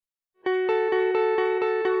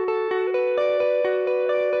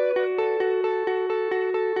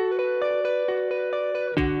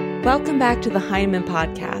Welcome back to the Heinemann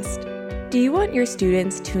Podcast. Do you want your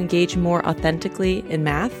students to engage more authentically in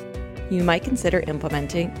math? You might consider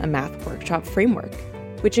implementing a math workshop framework,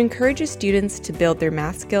 which encourages students to build their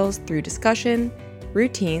math skills through discussion,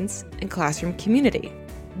 routines, and classroom community.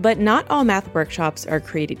 But not all math workshops are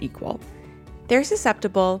created equal. They're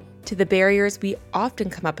susceptible to the barriers we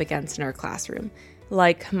often come up against in our classroom,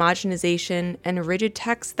 like homogenization and rigid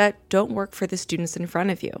texts that don't work for the students in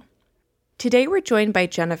front of you. Today we're joined by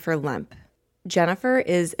Jennifer Lemp. Jennifer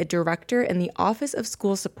is a director in the Office of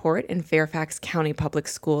School Support in Fairfax County Public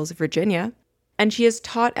Schools, Virginia, and she has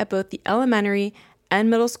taught at both the elementary and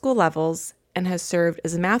middle school levels and has served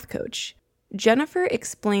as a math coach. Jennifer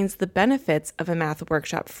explains the benefits of a math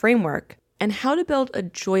workshop framework and how to build a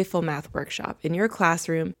joyful math workshop in your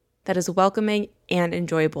classroom that is welcoming and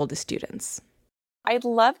enjoyable to students. I'd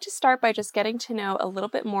love to start by just getting to know a little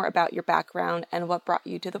bit more about your background and what brought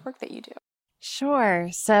you to the work that you do. Sure.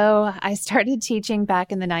 So I started teaching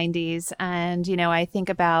back in the 90s. And, I think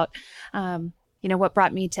about, what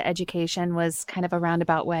brought me to education was kind of a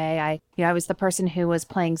roundabout way. I was the person who was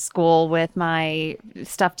playing school with my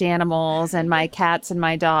stuffed animals and my cats and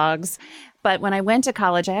my dogs. But when I went to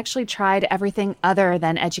college, I actually tried everything other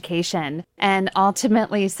than education and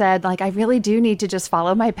ultimately said, I really do need to just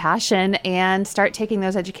follow my passion and start taking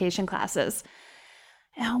those education classes.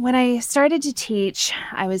 When I started to teach,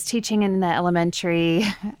 I was teaching in the elementary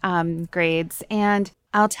grades, and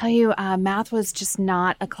I'll tell you, math was just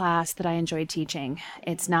not a class that I enjoyed teaching.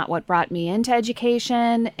 It's not what brought me into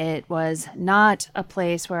education. It was not a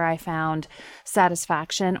place where I found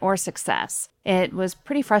satisfaction or success. It was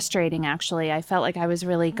pretty frustrating, actually. I felt like I was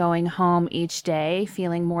really going home each day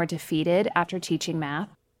feeling more defeated after teaching math.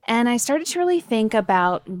 And I started to really think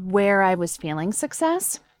about where I was feeling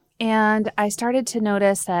success. And I started to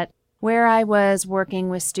notice that where I was working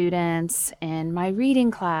with students in my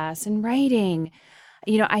reading class and writing,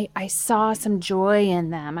 I saw some joy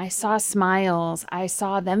in them. I saw smiles. I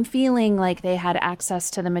saw them feeling like they had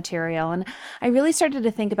access to the material. And I really started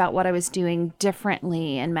to think about what I was doing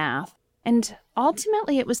differently in math. And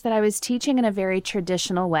ultimately, it was that I was teaching in a very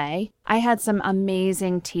traditional way. I had some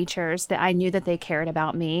amazing teachers that I knew that they cared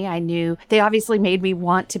about me. I knew they obviously made me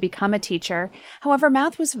want to become a teacher. However,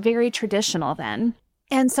 math was very traditional then.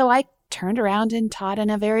 And so I turned around and taught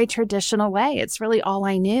in a very traditional way. It's really all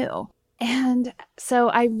I knew. And so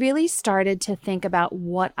I really started to think about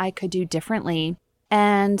what I could do differently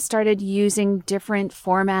and started using different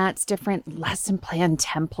formats, different lesson plan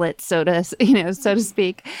templates, so to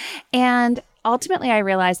speak. And ultimately, I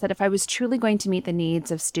realized that if I was truly going to meet the needs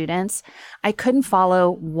of students, I couldn't follow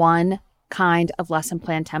one kind of lesson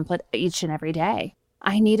plan template each and every day.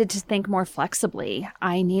 I needed to think more flexibly.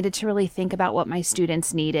 I needed to really think about what my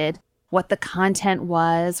students needed, what the content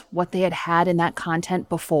was, what they had in that content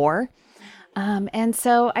before. And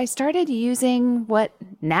so I started using what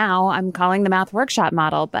now I'm calling the math workshop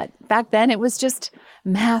model. But back then it was just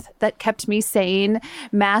math that kept me sane,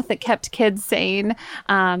 math that kept kids sane,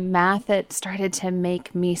 math that started to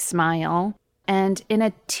make me smile. And in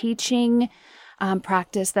a teaching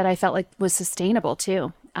practice that I felt like was sustainable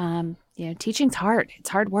too. Teaching's hard. It's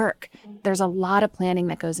hard work. There's a lot of planning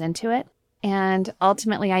that goes into it. And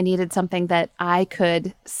ultimately, I needed something that I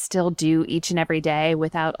could still do each and every day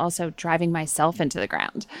without also driving myself into the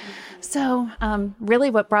ground. So really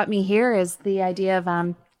what brought me here is the idea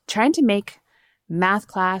of trying to make math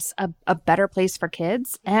class a better place for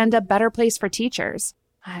kids and a better place for teachers.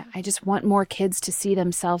 I just want more kids to see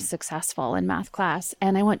themselves successful in math class.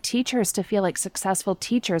 And I want teachers to feel like successful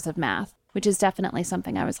teachers of math, which is definitely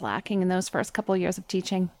something I was lacking in those first couple of years of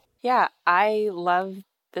teaching. Yeah, I love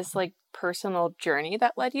this personal journey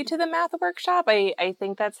that led you to the math workshop. I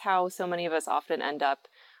think that's how so many of us often end up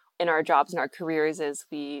in our jobs and our careers is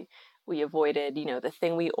we avoided, the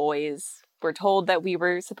thing we always were told that we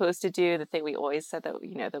were supposed to do, the thing we always said that,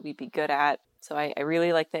 that we'd be good at. So I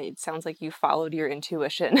really like that. It sounds like you followed your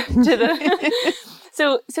intuition to the,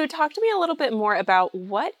 so talk to me a little bit more about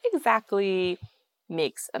what exactly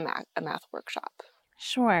makes a math workshop.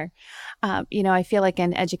 Sure. I feel like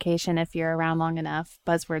in education, if you're around long enough,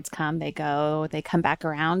 buzzwords come, they go, they come back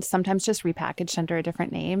around, sometimes just repackaged under a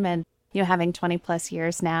different name. And, having 20 plus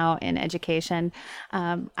years now in education,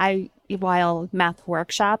 while math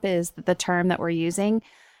workshop is the term that we're using,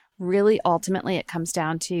 really ultimately it comes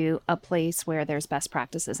down to a place where there's best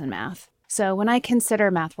practices in math. So when I consider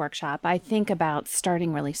math workshop, I think about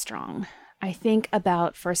starting really strong. I think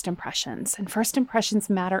about first impressions, and first impressions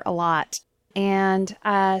matter a lot. And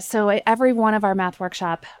so every one of our math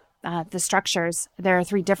workshop the structures. There are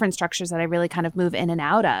 3 different structures that I really kind of move in and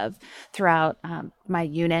out of throughout my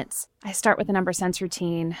units. I start with a number sense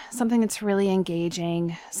routine, something that's really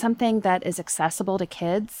engaging, something that is accessible to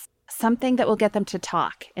kids, something that will get them to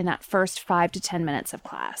talk in that first 5 to 10 minutes of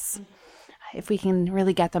class. If we can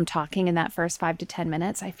really get them talking in that first 5 to 10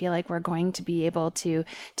 minutes, I feel like we're going to be able to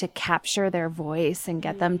capture their voice and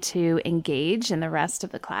get them to engage in the rest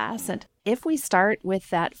of the class. And if we start with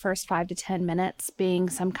that first 5 to 10 minutes being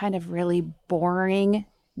some kind of really boring,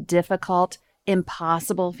 difficult,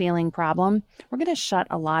 impossible feeling problem, we're going to shut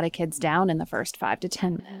a lot of kids down in the first 5 to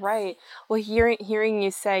 10 minutes. Right. Well, hearing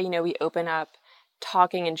you say, we open up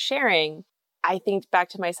talking and sharing, I think back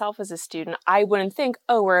to myself as a student, I wouldn't think,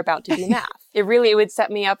 oh, we're about to do math. It would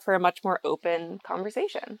set me up for a much more open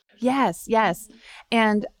conversation. Yes.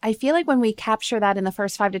 And I feel like when we capture that in the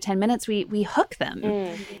first 5 to 10 minutes, we hook them.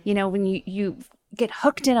 When you get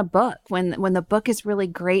hooked in a book, when the book is really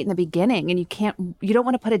great in the beginning and you don't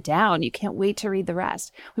want to put it down, you can't wait to read the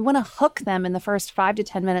rest. We want to hook them in the first 5 to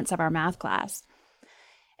 10 minutes of our math class.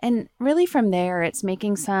 And really from there, it's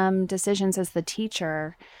making some decisions as the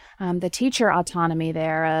teacher autonomy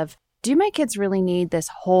there of, do my kids really need this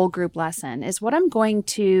whole group lesson? Is what I'm going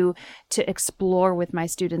to explore with my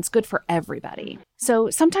students good for everybody? So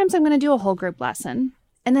sometimes I'm going to do a whole group lesson.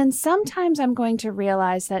 And then sometimes I'm going to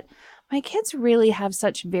realize that my kids really have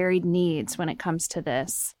such varied needs when it comes to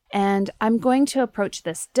this. And I'm going to approach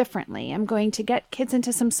this differently. I'm going to get kids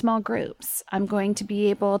into some small groups. I'm going to be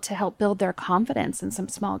able to help build their confidence in some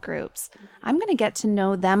small groups. I'm going to get to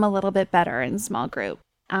know them a little bit better in small group.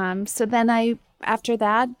 So then after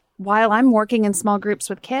that, while I'm working in small groups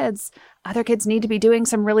with kids, other kids need to be doing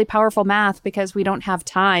some really powerful math because we don't have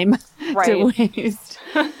time to waste.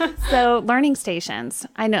 So learning stations,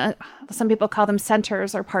 I know some people call them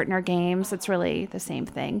centers or partner games. It's really the same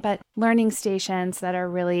thing, but learning stations that are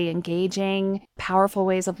really engaging, powerful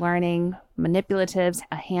ways of learning, manipulatives,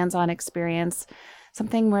 a hands-on experience,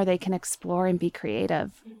 something where they can explore and be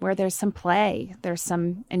creative, where there's some play, there's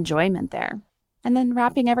some enjoyment there. And then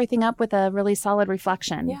wrapping everything up with a really solid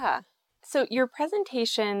reflection. Yeah. So your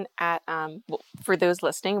presentation at, for those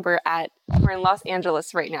listening, we're in Los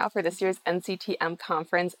Angeles right now for this year's NCTM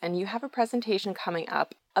conference, and you have a presentation coming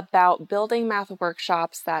up about building math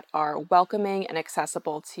workshops that are welcoming and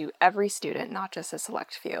accessible to every student, not just a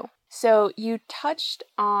select few. So you touched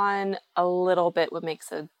on a little bit what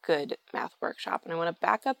makes a good math workshop, and I want to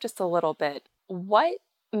back up just a little bit. What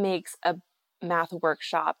makes a math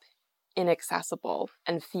workshop inaccessible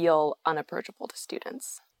and feel unapproachable to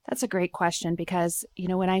students? That's a great question because,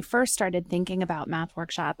 when I first started thinking about math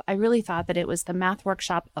workshop, I really thought that it was the math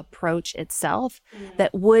workshop approach itself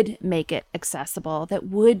that would make it accessible, that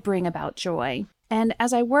would bring about joy. And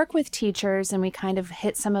as I work with teachers and we kind of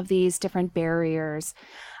hit some of these different barriers,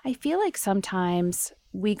 I feel like sometimes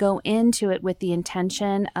we go into it with the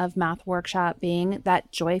intention of math workshop being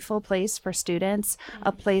that joyful place for students,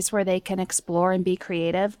 a place where they can explore and be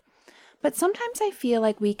creative. But sometimes I feel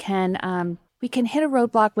like we can hit a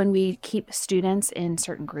roadblock when we keep students in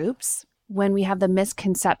certain groups, when we have the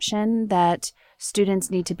misconception that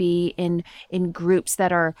students need to be in groups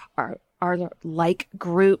that are like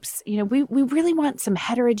groups. We really want some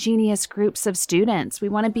heterogeneous groups of students. We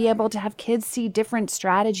want to be able to have kids see different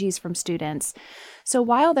strategies from students. So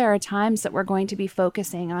while there are times that we're going to be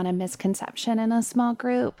focusing on a misconception in a small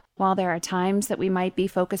group, while there are times that we might be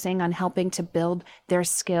focusing on helping to build their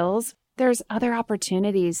skills, there's other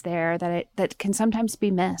opportunities there that can sometimes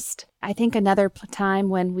be missed. I think another time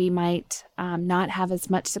when we might not have as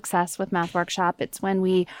much success with math workshop, it's when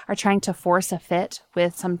we are trying to force a fit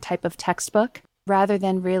with some type of textbook rather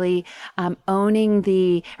than really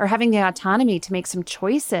owning or having the autonomy to make some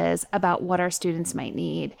choices about what our students might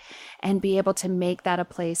need and be able to make that a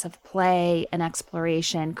place of play and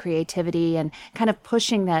exploration, creativity, and kind of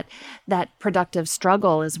pushing that productive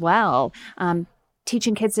struggle as well.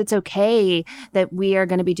 Teaching kids it's okay that we are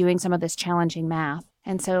going to be doing some of this challenging math.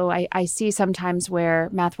 And so I see sometimes where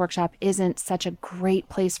math workshop isn't such a great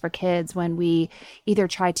place for kids when we either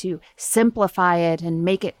try to simplify it and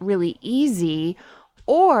make it really easy,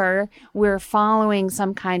 or we're following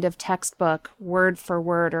some kind of textbook word for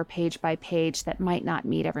word or page by page that might not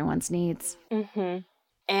meet everyone's needs. Mm-hmm.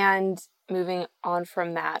 And moving on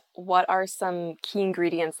from that, what are some key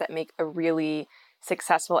ingredients that make a really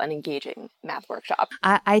successful and engaging math workshop?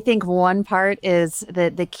 I think one part is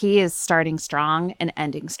that the key is starting strong and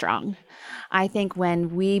ending strong. I think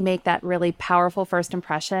when we make that really powerful first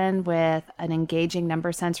impression with an engaging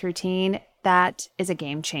number sense routine, that is a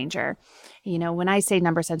game changer. When I say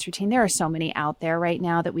number sense routine, there are so many out there right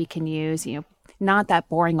now that we can use, not that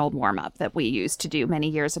boring old warm-up that we used to do many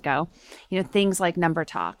years ago. Things like number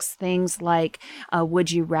talks, things like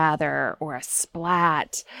would you rather or a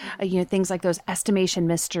splat, things like those estimation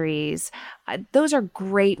mysteries. Those are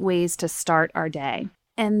great ways to start our day.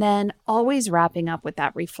 And then always wrapping up with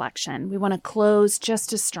that reflection. We want to close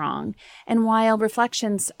just as strong. And while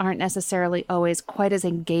reflections aren't necessarily always quite as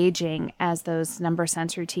engaging as those number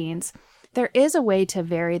sense routines, there is a way to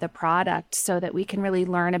vary the product so that we can really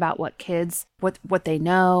learn about what kids, what they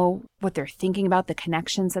know, what they're thinking about, the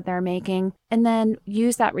connections that they're making, and then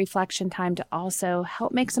use that reflection time to also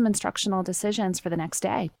help make some instructional decisions for the next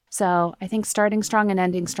day. So I think starting strong and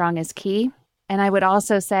ending strong is key. And I would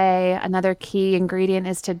also say another key ingredient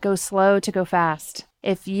is to go slow to go fast.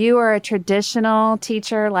 If you are a traditional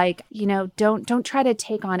teacher, don't try to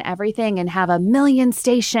take on everything and have 1,000,000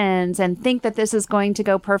 stations and think that this is going to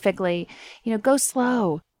go perfectly. Go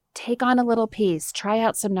slow, take on a little piece, try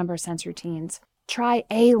out some number sense routines. Try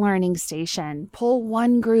a learning station, pull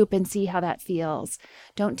one group and see how that feels.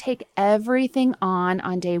 Don't take everything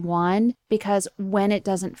on day one, because when it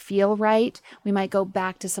doesn't feel right, we might go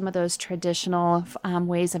back to some of those traditional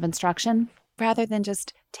ways of instruction rather than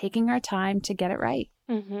just taking our time to get it right.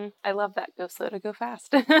 Mm-hmm. I love that. Go slow to go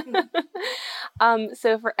fast.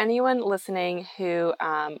 So for anyone listening who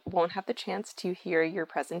won't have the chance to hear your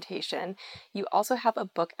presentation, you also have a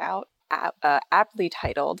book out aptly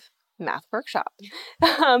titled Math Workshop.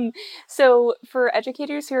 So for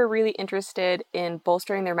educators who are really interested in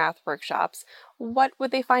bolstering their math workshops, what would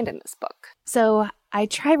they find in this book? So I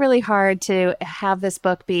try really hard to have this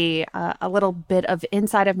book be a little bit of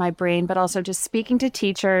inside of my brain, but also just speaking to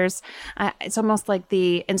teachers. It's almost like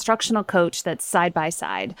the instructional coach that's side by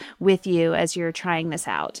side with you as you're trying this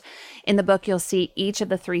out. In the book, you'll see each of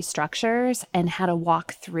the 3 structures and how to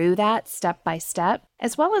walk through that step by step,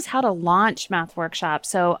 as well as how to launch Math Workshop.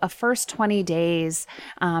 So a first 20 days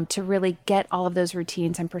to really get all of those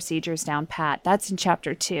routines and procedures down pat. That's in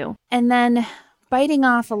chapter 2. And then biting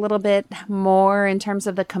off a little bit more in terms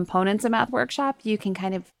of the components of Math Workshop, you can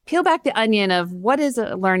kind of peel back the onion of what is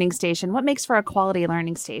a learning station, what makes for a quality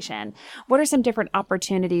learning station, what are some different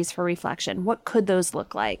opportunities for reflection, what could those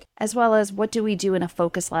look like, as well as what do we do in a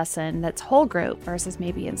focus lesson that's whole group versus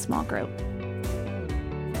maybe in small group.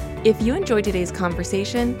 If you enjoyed today's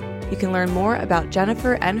conversation, you can learn more about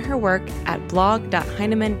Jennifer and her work at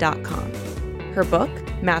blog.heinemann.com. Her book,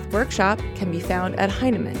 Math Workshop, can be found at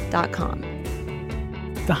heinemann.com.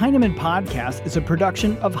 The Heinemann Podcast is a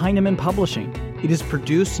production of Heinemann Publishing. It is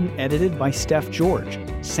produced and edited by Steph George.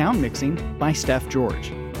 Sound mixing by Steph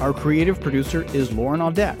George. Our creative producer is Lauren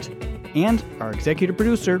Audette. And our executive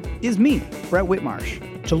producer is me, Brett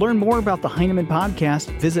Whitmarsh. To learn more about the Heinemann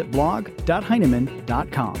Podcast, visit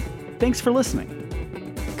blog.heinemann.com. Thanks for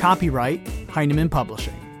listening. Copyright Heinemann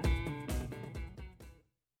Publishing.